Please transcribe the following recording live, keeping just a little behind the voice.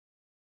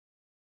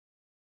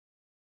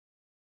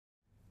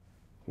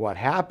What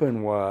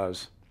happened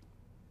was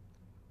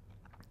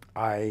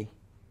I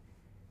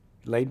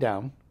laid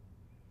down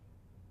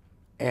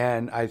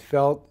and I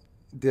felt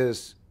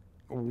this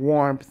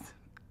warmth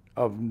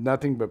of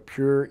nothing but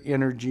pure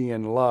energy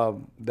and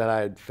love that I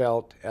had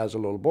felt as a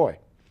little boy.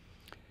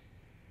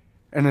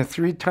 And the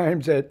 3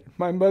 times that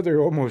my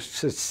mother almost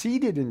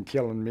succeeded in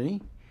killing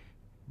me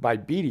by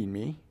beating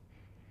me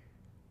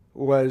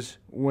was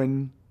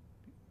when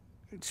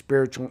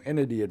spiritual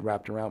entity had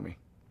wrapped around me.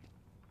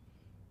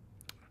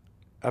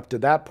 Up to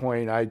that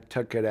point, I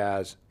took it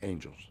as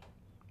angels.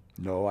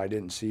 No, I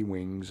didn't see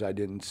wings. I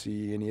didn't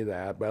see any of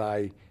that, but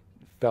I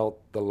felt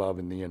the love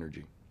and the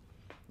energy.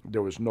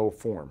 There was no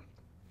form.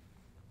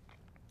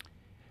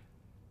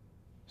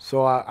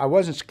 So I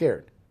wasn't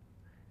scared.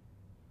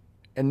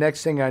 And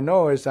next thing I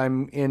know is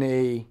I'm in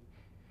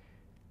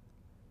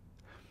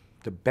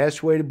the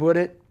best way to put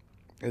it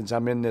is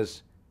I'm in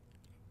this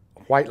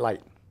white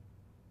light.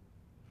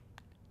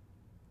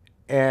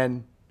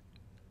 And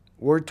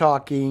we're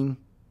talking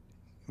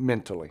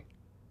mentally.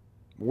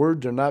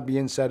 Words are not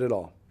being said at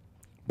all.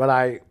 But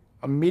I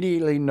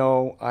immediately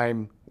know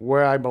I'm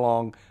where I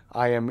belong.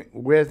 I am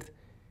with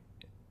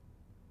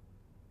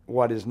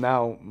what is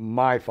now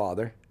my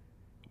father,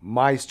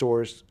 my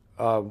source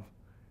of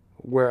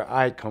where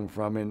I come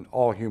from and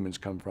all humans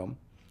come from.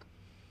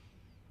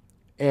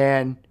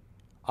 And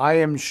I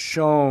am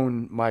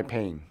shown my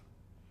pain.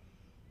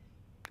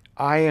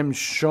 I am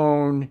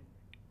shown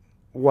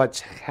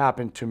what's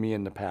happened to me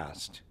in the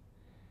past.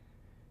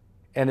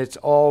 And it's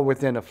all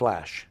within a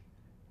flash,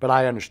 but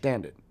I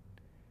understand it.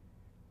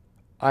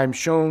 I'm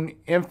shown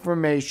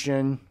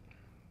information,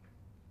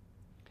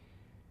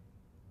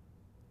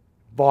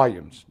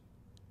 volumes.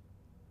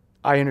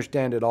 I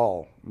understand it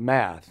all.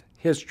 Math,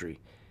 history,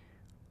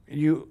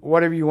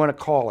 whatever you want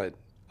to call it,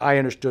 I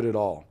understood it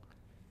all.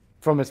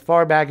 From as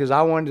far back as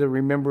I wanted to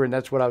remember, and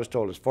that's what I was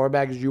told, as far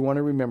back as you want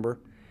to remember,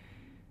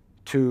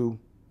 to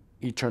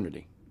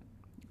eternity,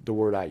 the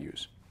word I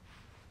use.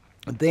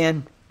 And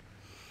then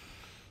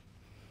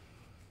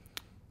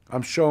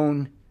I'm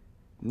shown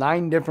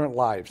 9 different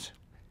lives,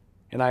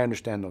 and I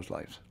understand those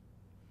lives.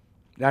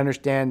 I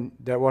understand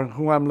that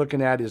who I'm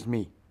looking at is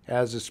me,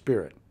 as a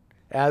spirit,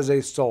 as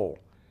a soul.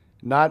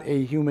 Not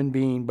a human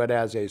being, but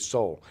as a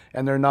soul.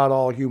 And they're not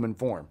all human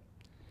form.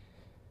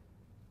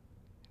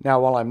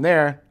 Now, while I'm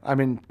there, I'm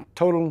in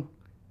total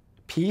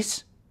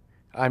peace.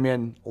 I'm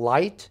in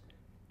light.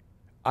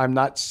 I'm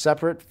not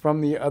separate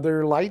from the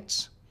other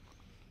lights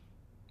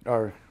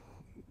or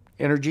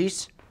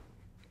energies.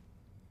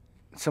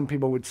 Some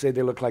people would say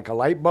they look like a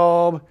light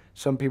bulb.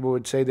 Some people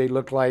would say they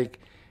look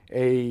like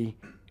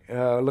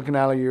looking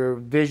out of your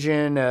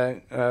vision,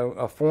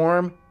 a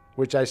form,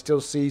 which I still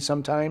see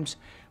sometimes.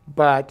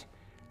 But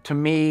to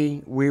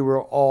me, we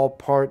were all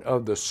part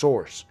of the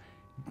source.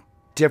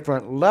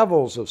 Different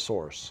levels of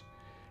source.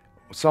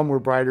 Some were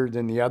brighter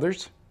than the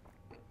others.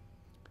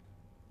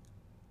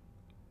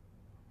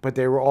 But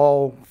they were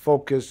all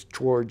focused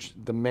towards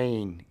the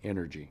main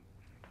energy.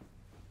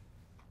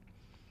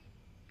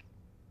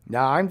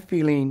 Now I'm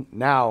feeling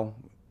now,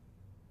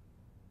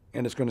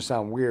 and it's going to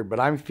sound weird, but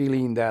I'm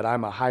feeling that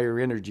I'm a higher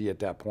energy at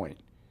that point.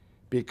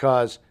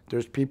 Because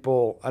there's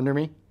people under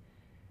me,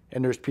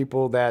 and there's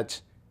people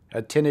that's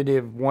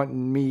attentive,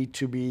 wanting me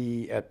to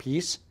be at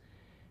peace,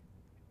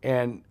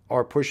 and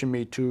are pushing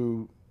me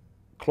to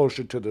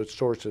closer to the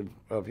source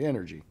of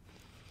energy.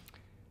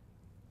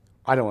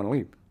 I don't want to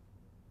leave.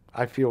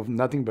 I feel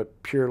nothing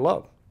but pure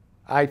love.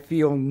 I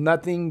feel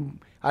nothing.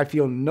 I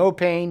feel no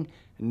pain,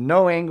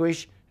 no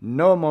anguish,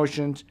 no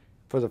emotions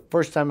for the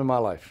first time in my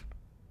life.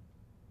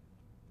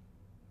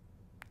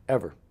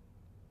 Ever.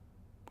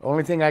 The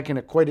only thing I can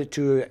equate it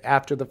to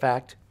after the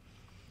fact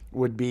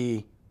would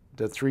be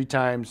the 3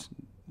 times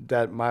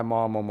that my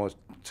mom almost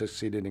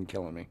succeeded in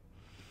killing me.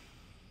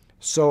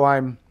 So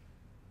I'm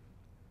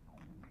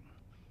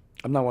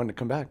not wanting to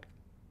come back.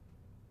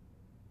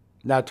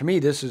 Now, to me,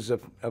 this is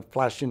a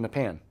flash in the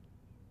pan.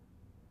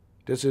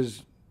 This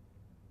is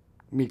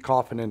me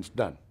coughing and it's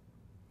done.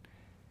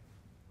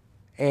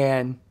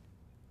 And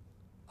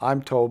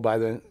I'm told by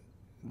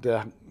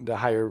the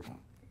higher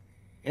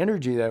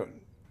energy that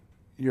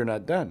you're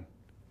not done.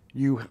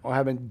 You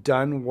haven't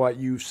done what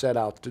you set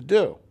out to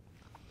do.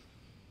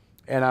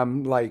 And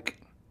I'm like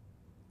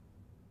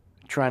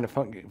trying to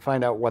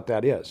find out what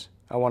that is.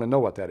 I want to know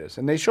what that is.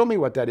 And they show me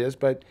what that is,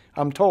 but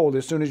I'm told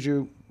as soon as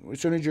you're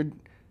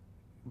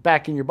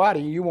back in your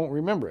body, you won't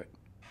remember it.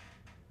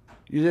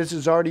 This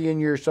is already in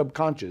your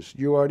subconscious.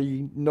 You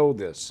already know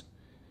this.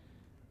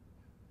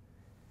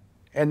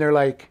 And they're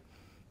like,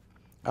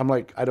 I'm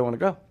like, I don't want to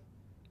go.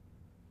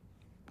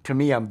 To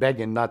me, I'm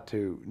begging not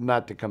to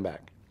come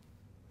back.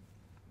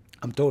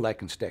 I'm told I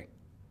can stay.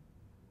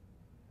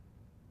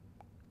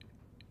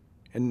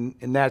 And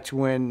that's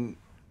when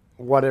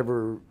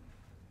whatever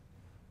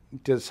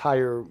this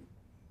higher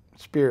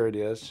spirit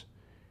is,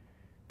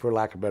 for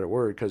lack of a better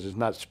word, because it's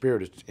not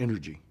spirit, it's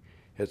energy,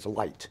 it's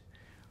light,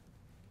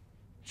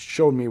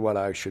 showed me what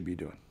I should be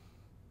doing.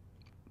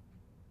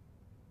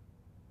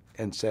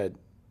 And said,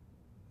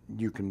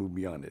 you can move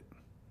beyond it.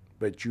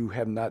 but you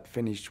have not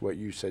finished what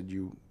you said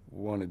you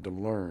wanted to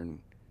learn,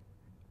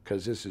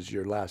 because this is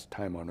your last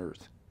time on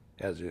earth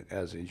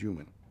as a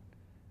human.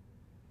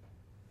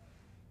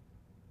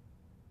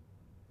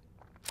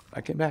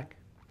 I came back.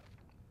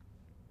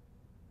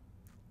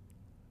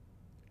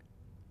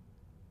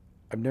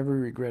 I've never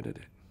regretted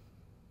it.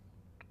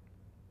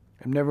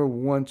 I've never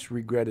once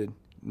regretted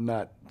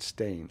not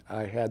staying.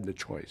 I had the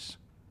choice.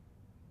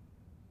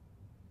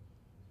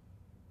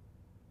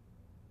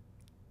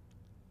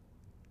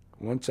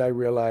 Once I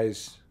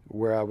realized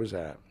where I was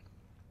at,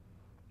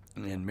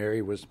 and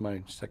Mary was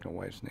my second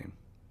wife's name,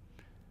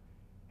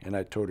 and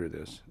I told her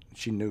this,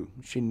 she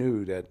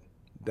knew that,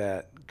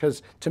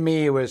 because to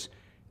me it was,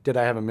 did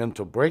I have a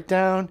mental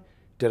breakdown?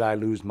 Did I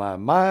lose my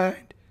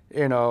mind?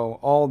 You know,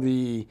 all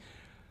the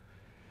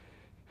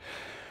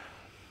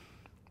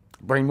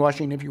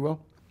brainwashing, if you will,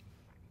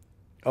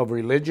 of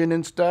religion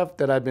and stuff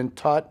that I've been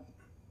taught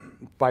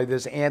by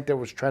this aunt that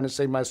was trying to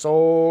save my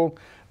soul,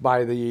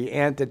 by the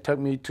aunt that took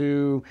me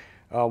to,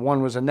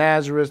 one was a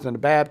Nazareth and a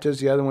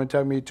Baptist, the other one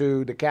took me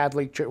to the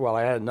Catholic Church. Well,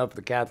 I had enough of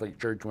the Catholic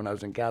Church when I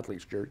was in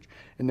Catholic Church.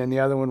 And then the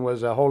other one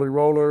was a Holy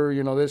Roller,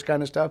 you know, this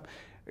kind of stuff.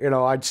 You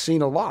know, I'd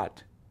seen a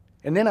lot.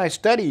 And then I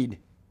studied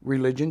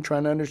religion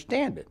trying to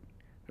understand it,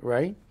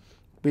 right?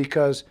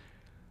 Because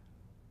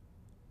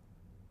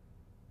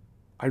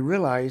I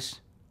realized,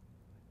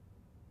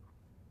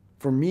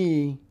 for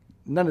me,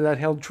 none of that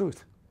held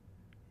truth.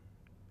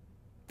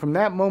 From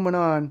that moment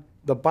on,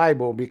 the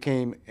Bible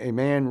became a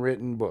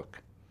man-written book.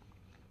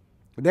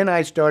 Then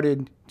I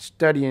started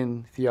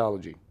studying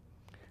theology.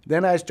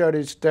 Then I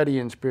started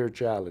studying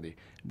spirituality.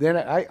 Then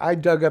I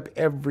dug up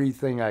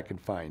everything I could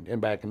find.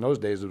 And back in those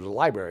days, it was a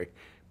library.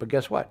 But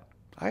guess what?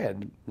 I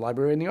had a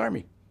library in the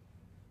Army.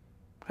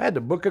 I had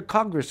the Book of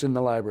Congress in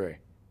the library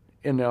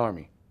in the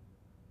Army.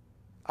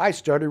 I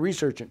started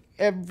researching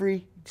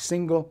every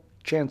single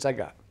chance I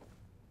got.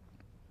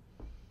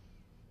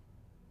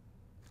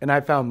 And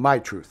I found my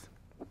truth.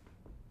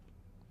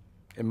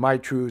 And my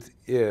truth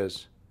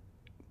is,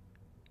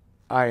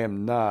 I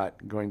am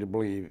not going to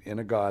believe in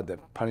a God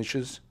that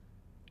punishes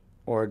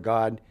or a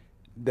God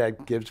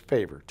that gives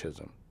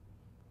favoritism.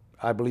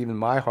 I believe in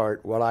my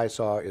heart what I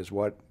saw is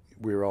what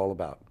we're all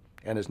about.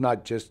 And it's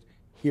not just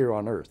here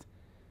on earth.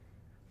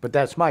 But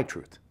that's my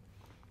truth.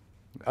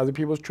 Other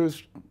people's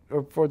truths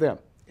are for them.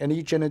 And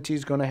each entity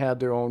is going to have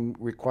their own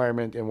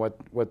requirement and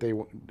what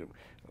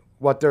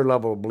their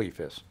level of belief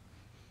is.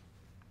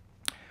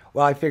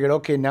 Well, I figured,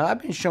 okay, now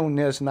I've been shown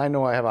this, and I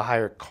know I have a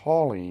higher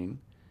calling,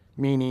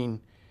 meaning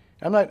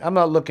I'm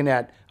not looking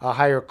at a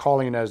higher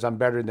calling as I'm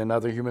better than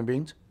other human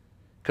beings,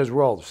 because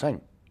we're all the same.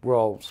 We're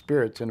all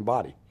spirits in a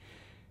body.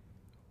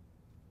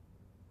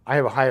 I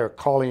have a higher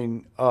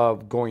calling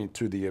of going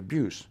through the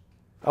abuse.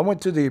 I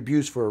went through the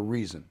abuse for a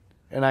reason,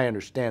 and I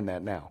understand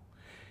that now.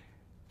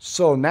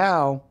 So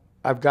now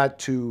I've got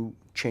to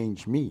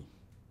change me.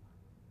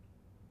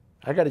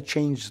 I got to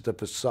change the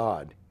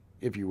facade,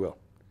 if you will.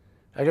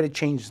 I got to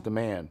change the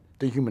man,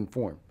 the human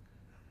form.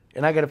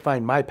 And I got to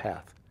find my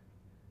path.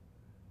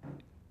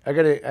 I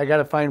got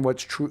to find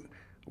what's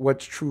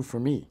true for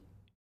me.